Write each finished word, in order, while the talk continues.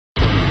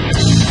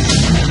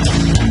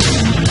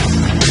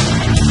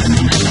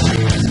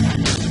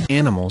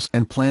Animals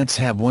and plants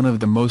have one of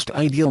the most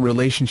ideal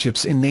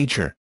relationships in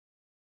nature.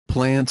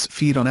 Plants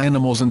feed on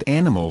animals and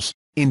animals,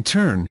 in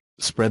turn,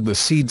 spread the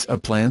seeds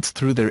of plants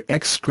through their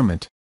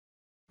excrement.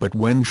 But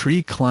when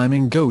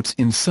tree-climbing goats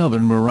in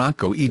southern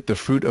Morocco eat the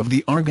fruit of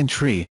the argan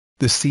tree,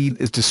 the seed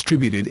is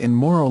distributed in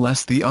more or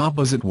less the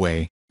opposite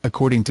way,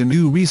 according to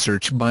new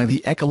research by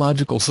the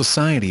Ecological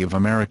Society of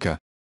America.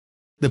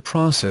 The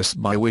process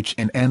by which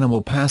an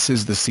animal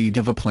passes the seed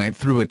of a plant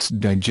through its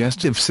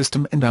digestive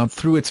system and out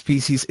through its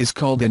feces is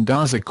called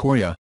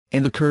endozoocoria,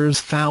 and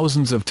occurs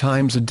thousands of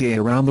times a day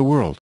around the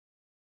world.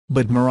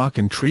 But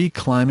Moroccan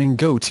tree-climbing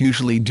goats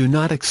usually do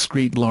not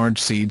excrete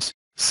large seeds,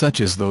 such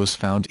as those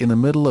found in the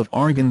middle of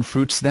argan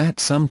fruits that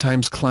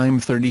sometimes climb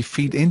 30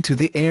 feet into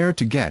the air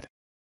to get.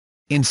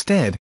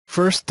 Instead,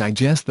 first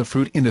digest the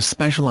fruit in a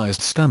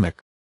specialized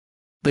stomach.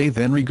 They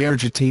then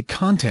regurgitate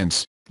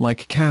contents,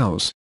 like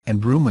cows,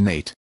 and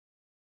ruminate.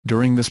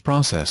 During this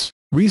process,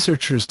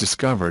 researchers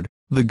discovered,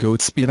 the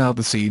goats spit out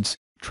the seeds,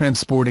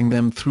 transporting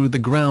them through the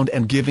ground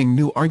and giving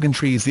new argan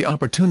trees the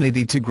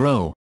opportunity to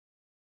grow.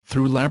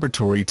 Through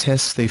laboratory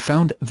tests they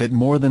found that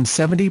more than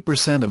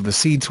 70% of the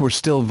seeds were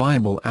still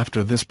viable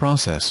after this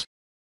process.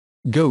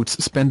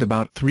 Goats spend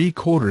about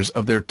 3/4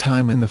 of their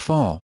time in the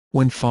fall,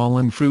 when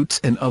fallen fruits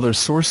and other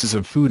sources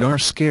of food are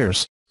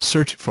scarce,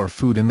 search for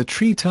food in the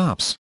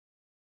treetops.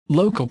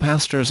 Local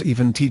pastors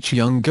even teach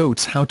young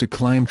goats how to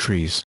climb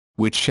trees,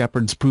 which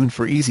shepherds prune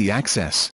for easy access.